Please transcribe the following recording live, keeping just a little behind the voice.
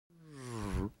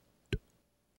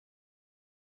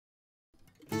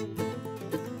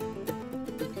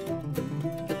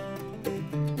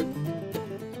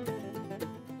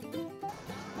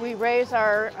We raise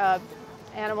our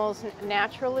animals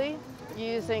naturally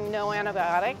using no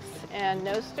antibiotics and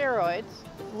no steroids.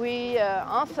 We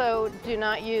also do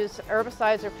not use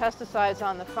herbicides or pesticides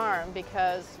on the farm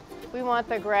because we want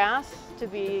the grass to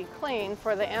be clean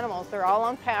for the animals. They're all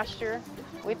on pasture.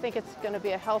 We think it's going to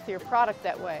be a healthier product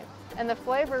that way. And the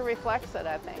flavor reflects it,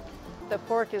 I think. The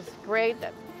pork is great.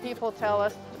 People tell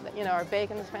us that, you know, our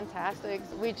bacon is fantastic.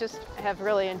 We just have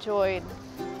really enjoyed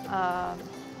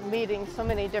meeting so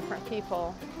many different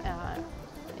people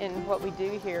in what we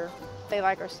do here. They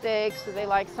like our steaks, so they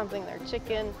like something, their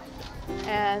chicken,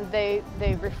 and they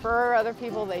refer other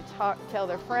people, they tell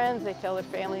their friends, they tell their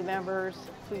family members.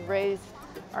 We raise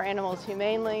our animals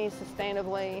humanely,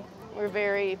 sustainably. We're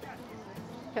very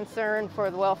concerned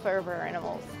for the welfare of our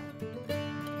animals.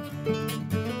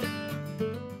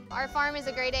 Our farm is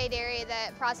a grade A dairy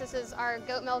that processes our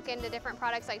goat milk into different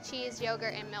products like cheese,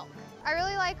 yogurt, and milk. I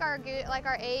really like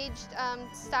our aged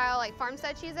style like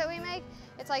farmstead cheese that we make.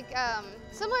 It's like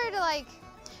similar to like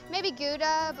maybe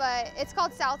Gouda, but it's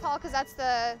called Southall because that's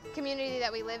the community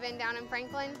that we live in down in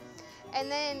Franklin. And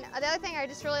then the other thing, I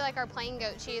just really like our plain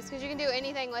goat cheese because you can do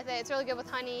anything with it. It's really good with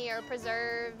honey or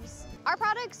preserves. Our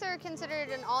products are considered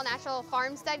an all-natural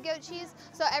farmstead goat cheese,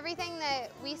 so everything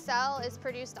that we sell is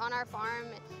produced on our farm.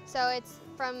 So it's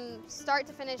from start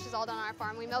to finish is all done on our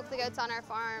farm. We milk the goats on our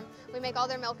farm, we make all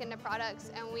their milk into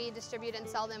products, and we distribute and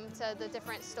sell them to the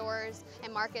different stores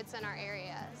and markets in our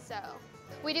area. So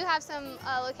we do have some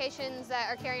locations that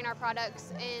are carrying our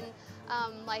products in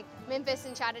like Memphis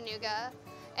and Chattanooga.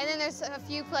 And then there's a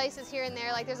few places here and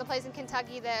there, like there's a place in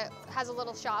Kentucky that has a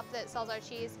little shop that sells our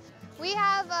cheese. We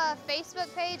have a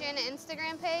Facebook page and an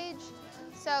Instagram page,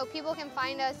 so people can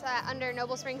find us under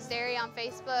Noble Springs Dairy on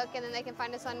Facebook, and then they can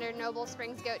find us under Noble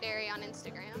Springs Goat Dairy on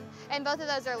Instagram. And both of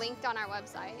those are linked on our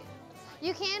website.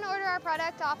 You can order our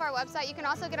product off our website. You can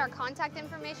also get our contact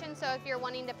information, so if you're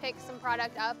wanting to pick some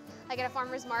product up, like at a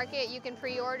farmer's market, you can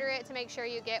pre-order it to make sure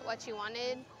you get what you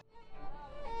wanted.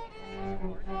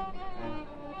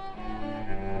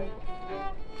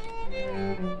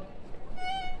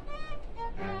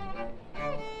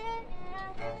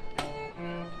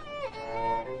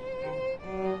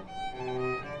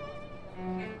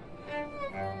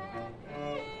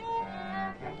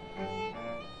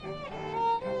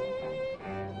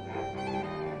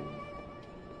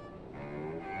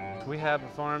 We have a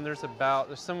farm. There's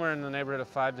somewhere in the neighborhood of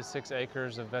 5 to 6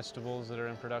 acres of vegetables that are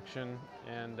in production,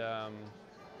 and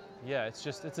yeah, it's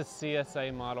a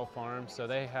CSA model farm. So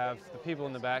they have the people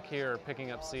in the back here are picking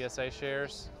up CSA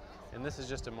shares, and this is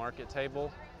just a market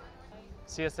table.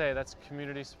 CSA, that's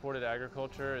community supported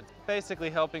agriculture. It's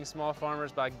basically helping small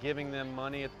farmers by giving them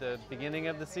money at the beginning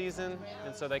of the season,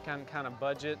 and so they can kind of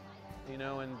budget, you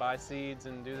know, and buy seeds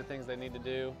and do the things they need to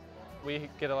do. We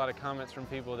get a lot of comments from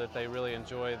people that they really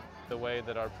enjoy the way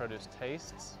that our produce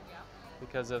tastes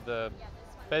because of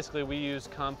basically we use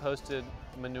composted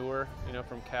manure, you know,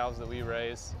 from cows that we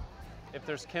raise. If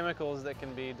there's chemicals that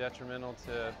can be detrimental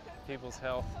to people's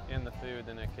health in the food,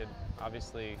 then it could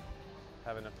obviously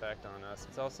have an effect on us.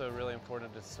 It's also really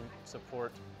important to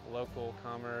support local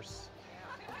commerce,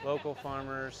 local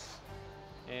farmers,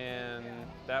 and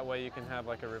that way you can have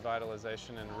like a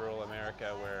revitalization in rural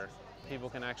America where people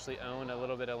can actually own a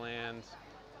little bit of land,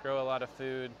 grow a lot of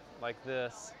food like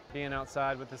this. Being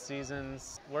outside with the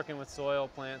seasons, working with soil,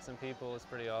 plants, and people is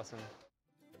pretty awesome.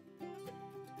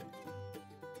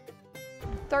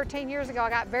 13 years ago, I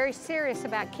got very serious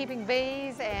about keeping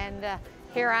bees, and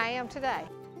here I am today.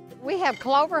 We have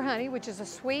clover honey, which is a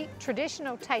sweet,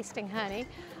 traditional tasting honey.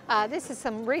 This is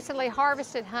some recently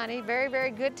harvested honey, very,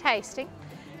 very good tasting.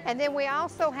 And then we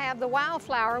also have the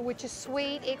wildflower, which is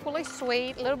sweet, equally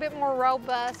sweet, a little bit more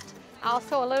robust,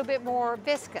 also a little bit more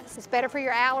viscous. It's better for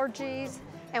your allergies.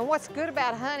 And what's good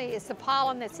about honey is the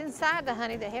pollen that's inside the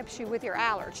honey that helps you with your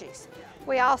allergies.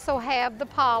 We also have the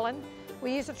pollen.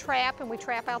 We use a trap and we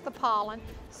trap out the pollen.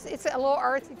 It's a little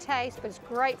earthy taste, but it's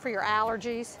great for your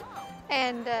allergies.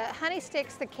 And honey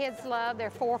sticks the kids love, they're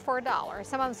 4 for $1.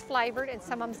 Some of them's flavored and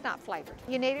some of them's not flavored.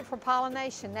 You need it for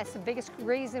pollination. That's the biggest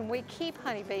reason we keep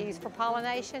honeybees, for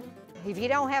pollination. If you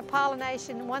don't have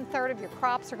pollination, 1/3 of your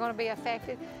crops are going to be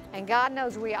affected. And God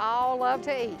knows we all love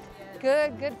to eat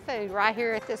good food right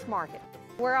here at this market.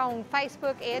 We're on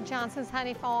Facebook, Ed Johnson's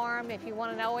Honey Farm. If you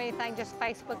want to know anything, just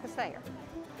Facebook us there.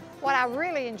 What I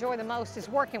really enjoy the most is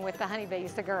working with the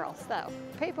honeybees, the girls, though.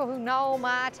 People who know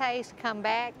my taste come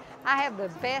back. I have the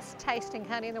best tasting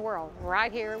honey in the world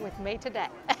right here with me today.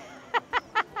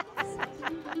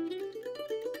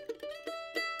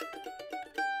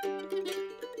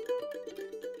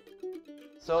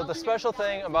 So the special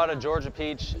thing about a Georgia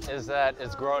peach is that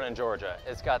it's grown in Georgia.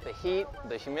 It's got the heat,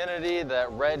 the humidity, that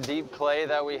red deep clay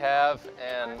that we have,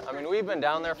 and I mean, we've been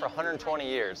down there for 120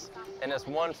 years, and it's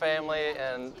one family,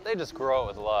 and they just grow it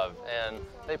with love, and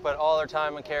they put all their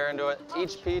time and care into it.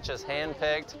 Each peach is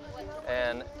hand-picked,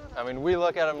 and I mean, we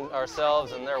look at them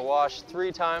ourselves, and they're washed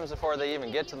 3 times before they even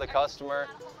get to the customer,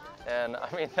 and I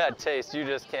mean, that taste, you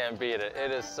just can't beat it.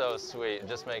 It is so sweet, it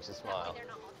just makes you smile.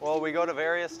 Well, we go to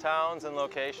various towns and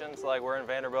locations, like we're in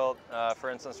Vanderbilt, for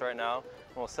instance, right now.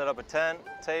 We'll set up a tent,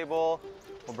 table,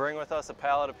 we'll bring with us a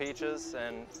pallet of peaches,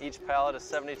 and each pallet is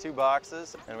 72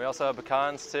 boxes. And we also have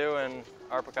pecans too, and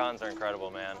our pecans are incredible,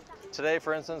 man. Today,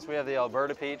 for instance, we have the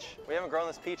Alberta peach. We haven't grown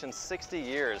this peach in 60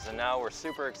 years, and now we're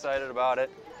super excited about it.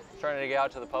 Trying to get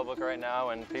out to the public right now,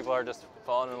 and people are just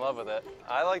falling in love with it.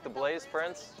 I like the Blaze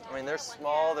Prints. I mean, they're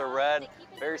small, they're red,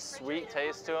 very sweet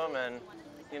taste to them, and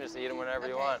you can just eat them whenever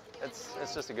you want.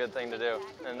 It's just a good thing to do,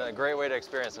 and a great way to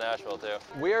experience Nashville too.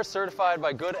 We are certified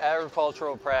by Good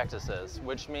Agricultural Practices,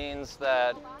 which means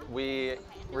that we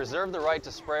reserve the right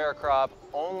to spray our crop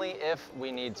only if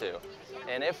we need to.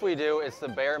 And if we do, it's the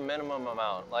bare minimum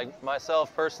amount. Like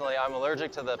myself personally, I'm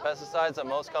allergic to the pesticides that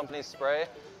most companies spray.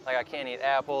 Like I can't eat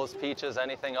apples, peaches,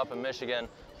 anything up in Michigan,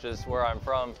 which is where I'm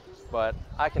from. But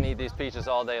I can eat these peaches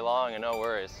all day long and no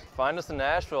worries. Find us in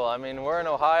Nashville. I mean, we're in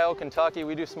Ohio, Kentucky.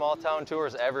 We do small town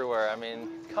tours everywhere. I mean,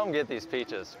 come get these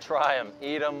peaches. Try them,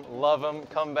 eat them, love them,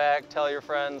 come back, tell your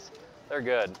friends. They're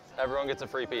good. Everyone gets a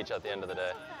free peach at the end of the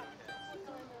day.